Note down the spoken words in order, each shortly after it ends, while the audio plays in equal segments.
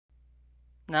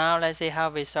Now let's see how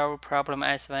we solve problem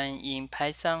S1 in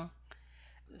Python.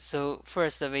 So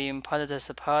first we import the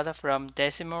support from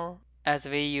decimal as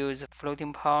we use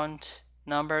floating point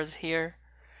numbers here,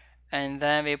 and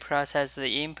then we process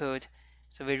the input.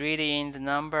 So we read in the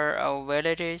number of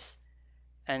villages,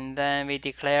 and then we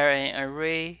declare an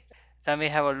array. Then we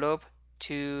have a loop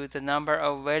to the number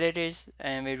of villages,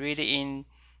 and we read in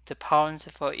the points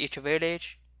for each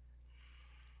village.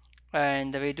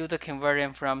 And we do the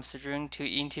conversion from string to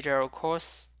integer, of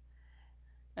course.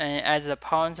 And as the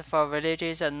points for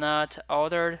villages are not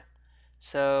ordered,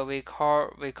 so we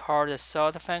call the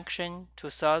sort function to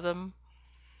sort them,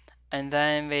 and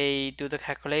then we do the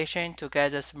calculation to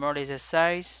get the smallest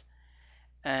size,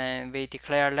 and we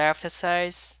declare left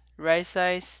size, right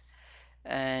size,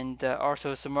 and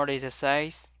also smallest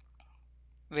size.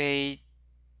 We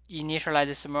initialize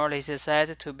the smallest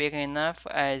size to big enough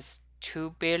as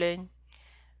 2 billion,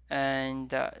 and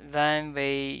then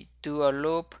we do a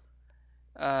loop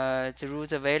through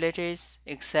the villages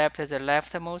except the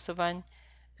leftmost one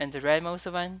and the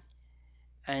rightmost one,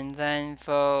 and then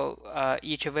for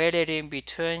each village in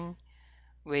between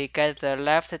we get the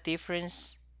left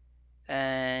difference,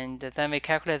 and then we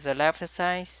calculate the left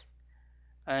size,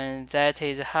 and that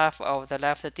is half of the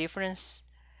left difference,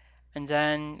 and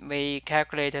then we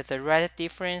calculate the right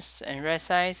difference and right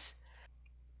size,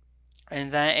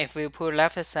 and then if we put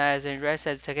left size and right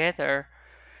size together,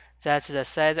 that's the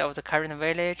size of the current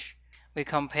village. We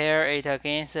compare it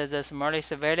against the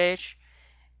smallest village.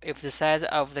 If the size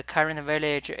of the current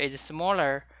village is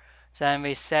smaller, then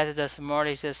we set the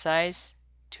smallest size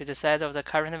to the size of the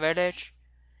current village.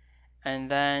 And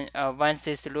then once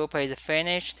this loop is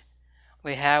finished,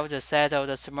 we have the size of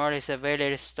the smallest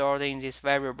village stored in this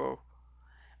variable.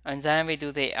 And then we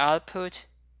do the output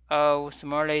of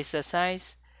smallest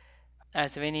size,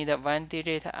 as we need 1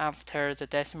 digit after the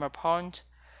decimal point.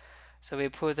 So we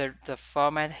put the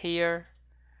format here,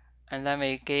 and then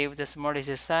we give the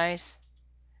smallest size,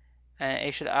 and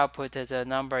it should output the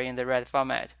number in the right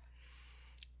format.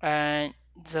 And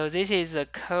so this is the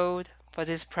code for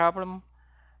this problem.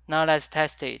 Now let's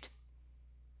test it.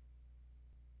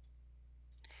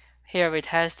 Here we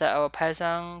test our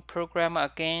Python program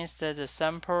against the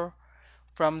sample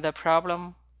from the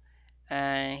problem,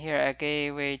 and here I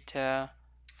gave it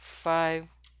 5,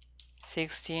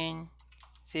 16,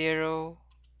 0,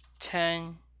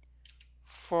 10,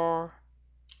 4,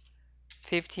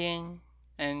 15,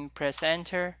 and press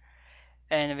enter,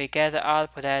 and we get the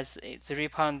output as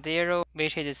 3.0,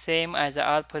 which is the same as the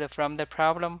output from the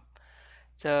problem.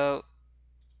 So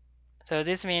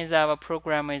this means our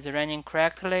program is running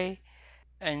correctly,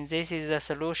 and this is the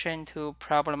solution to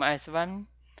problem S1.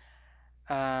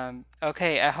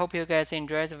 Okay, I hope you guys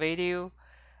enjoyed the video.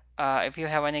 If you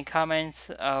have any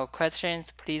comments or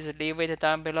questions, please leave it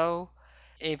down below.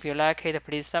 If you like it,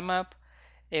 please thumb up.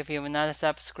 If you have not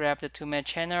subscribed to my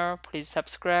channel, please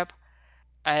subscribe.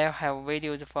 I'll have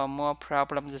videos for more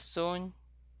problems soon.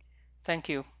 Thank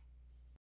you.